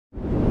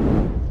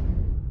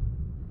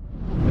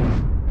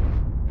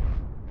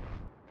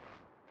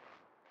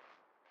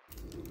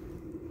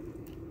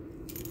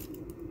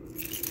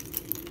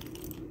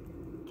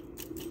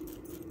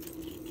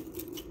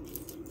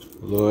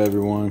Hello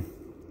everyone.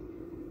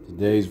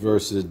 Today's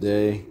verse of the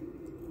day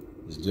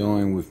is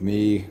dealing with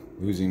me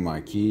losing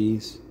my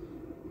keys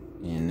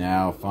and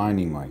now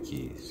finding my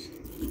keys.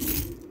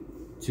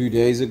 2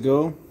 days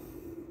ago,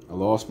 I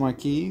lost my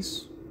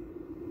keys,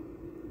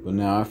 but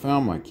now I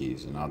found my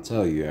keys, and I'll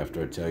tell you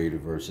after I tell you the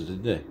verse of the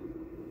day.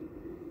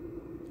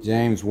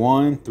 James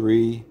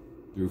 1:3-4.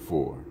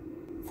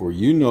 For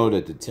you know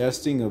that the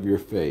testing of your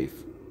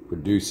faith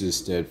produces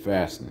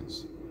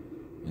steadfastness,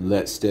 and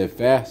let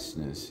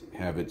steadfastness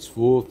have its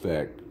full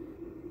effect,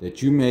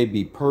 that you may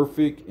be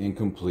perfect and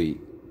complete,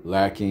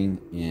 lacking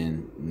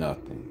in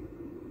nothing.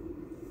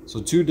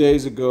 So 2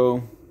 days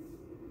ago,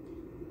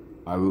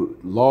 I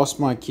lost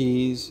my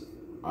keys.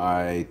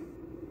 I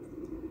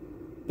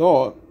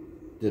thought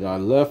that I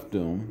left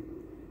them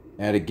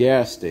at a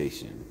gas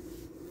station.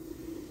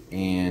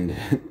 And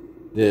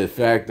the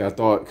fact I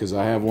thought, because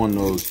I have one of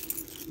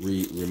those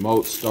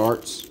remote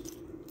starts,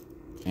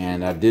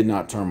 and I did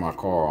not turn my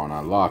car on.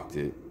 I locked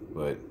it,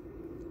 but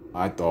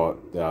I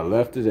thought that I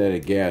left it at a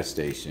gas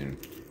station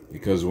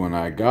because when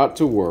I got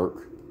to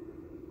work,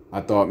 I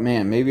thought,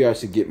 man, maybe I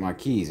should get my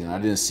keys, and I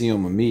didn't see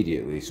them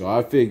immediately. So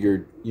I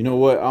figured, you know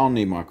what? I don't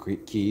need my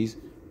keys.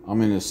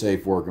 I'm in a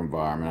safe work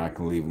environment. I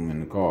can leave them in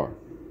the car.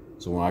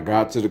 So when I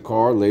got to the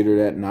car later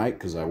that night,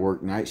 because I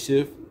worked night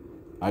shift,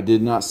 I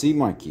did not see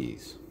my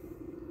keys.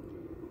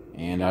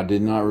 And I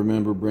did not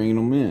remember bringing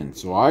them in.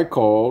 So I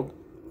called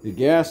the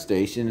gas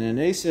station, and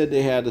they said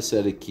they had a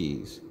set of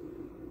keys.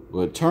 But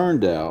it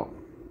turned out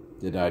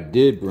that I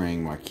did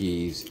bring my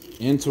keys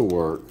into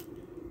work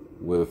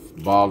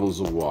with bottles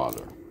of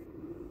water.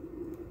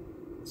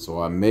 So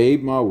I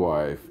made my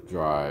wife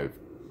drive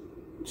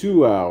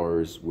 2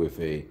 hours with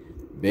a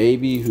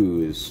baby who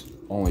is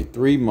only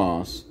 3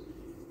 months,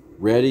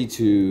 ready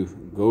to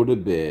go to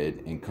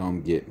bed and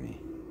come get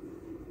me.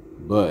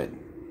 But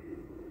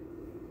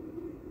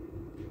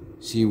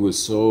she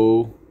was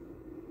so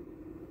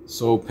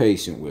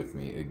patient with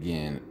me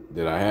again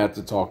that I had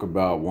to talk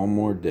about one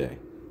more day.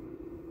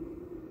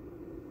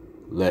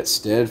 Let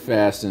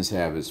steadfastness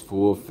have its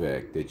full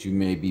effect, that you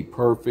may be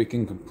perfect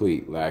and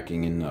complete,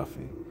 lacking in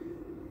nothing.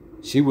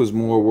 She was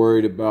more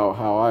worried about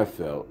how I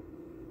felt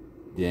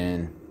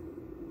than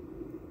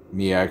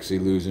me actually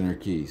losing her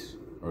keys,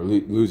 or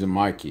losing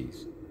my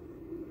keys.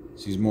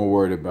 She's more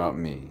worried about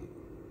me.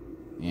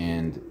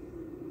 And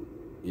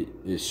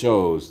it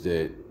shows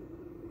that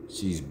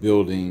she's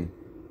building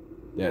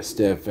that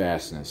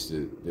steadfastness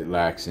that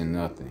lacks in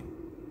nothing.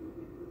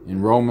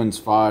 In Romans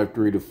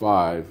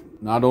 5:3-5,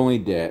 not only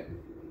that,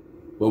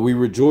 but we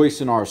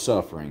rejoice in our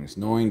sufferings,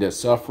 knowing that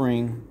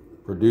suffering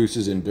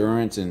produces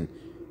endurance, and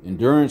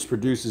endurance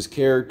produces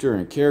character,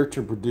 and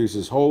character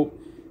produces hope.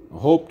 And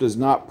hope does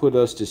not put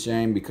us to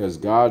shame, because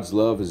God's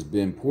love has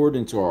been poured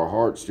into our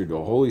hearts through the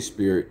Holy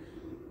Spirit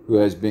who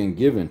has been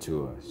given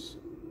to us.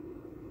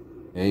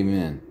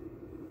 Amen.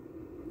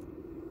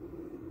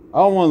 I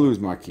don't want to lose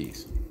my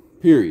keys,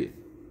 period.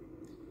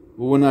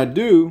 But when I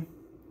do,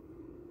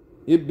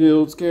 it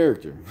builds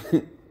character.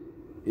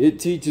 It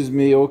teaches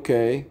me,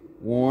 okay,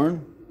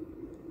 Warren,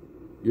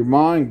 your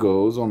mind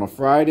goes on a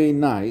Friday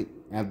night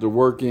after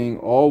working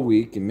all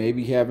week and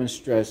maybe having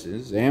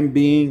stresses and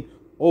being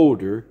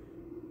older,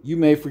 you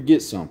may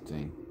forget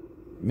something.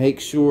 Make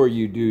sure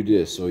you do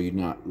this so you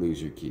not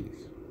lose your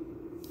keys.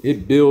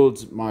 It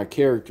builds my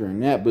character in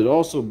that, but it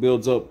also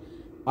builds up,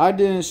 I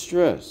didn't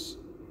stress.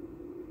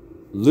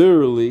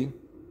 Literally,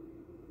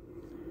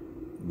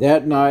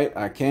 that night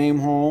I came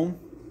home,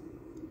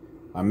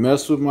 I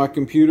messed with my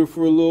computer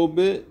for a little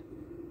bit,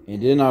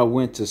 and then I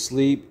went to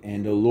sleep,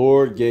 and the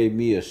Lord gave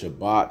me a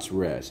Shabbat's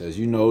rest. As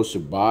you know,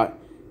 Shabbat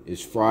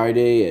is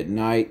Friday at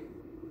night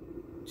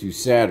to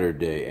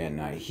Saturday at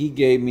night. He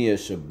gave me a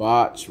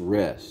Shabbat's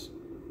rest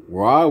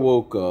where I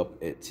woke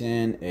up at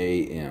 10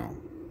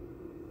 a.m.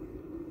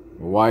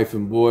 My wife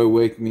and boy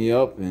wake me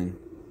up, and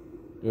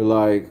they're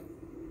like,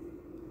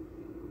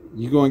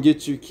 you gonna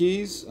get your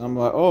keys? I'm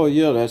like, oh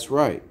yeah, that's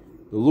right.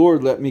 The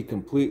Lord let me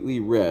completely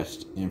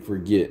rest and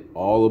forget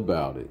all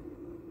about it.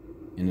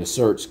 And the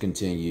search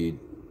continued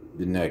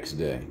the next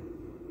day.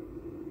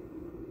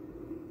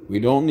 We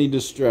don't need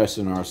to stress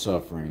in our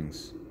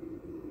sufferings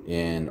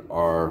and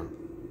our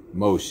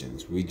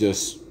motions. We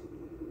just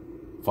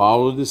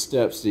follow the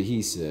steps that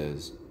He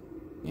says,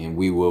 and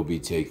we will be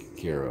taken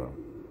care of.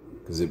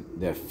 Because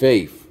that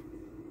faith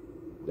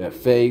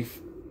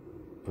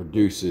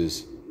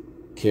produces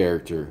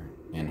character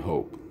and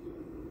hope.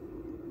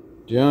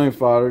 Dear Heavenly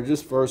Father,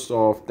 just first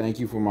off, thank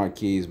you for my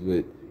keys,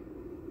 but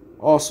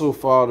also,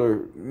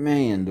 Father,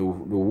 man, the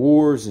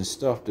wars and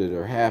stuff that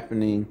are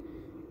happening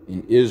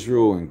in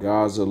Israel and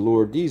Gaza,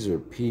 Lord, these are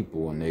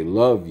people and they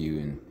love you,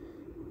 and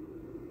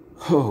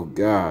oh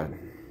God,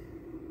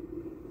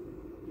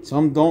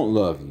 some don't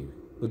love you,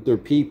 but they're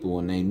people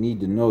and they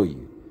need to know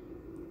you.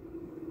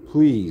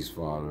 Please,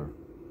 Father,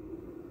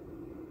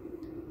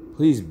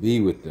 please be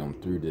with them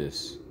through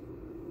this.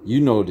 You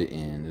know the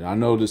end, and I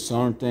know that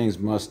some things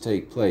must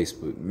take place,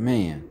 but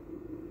man,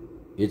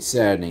 it's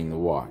saddening to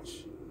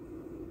watch.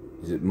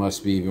 It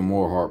must be even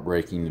more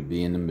heartbreaking to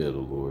be in the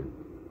middle, Lord.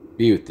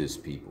 Be with this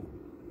people.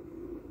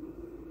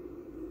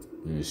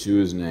 In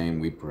Yeshua's name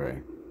we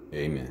pray.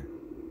 Amen.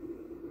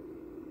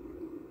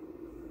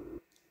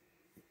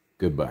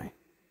 Goodbye.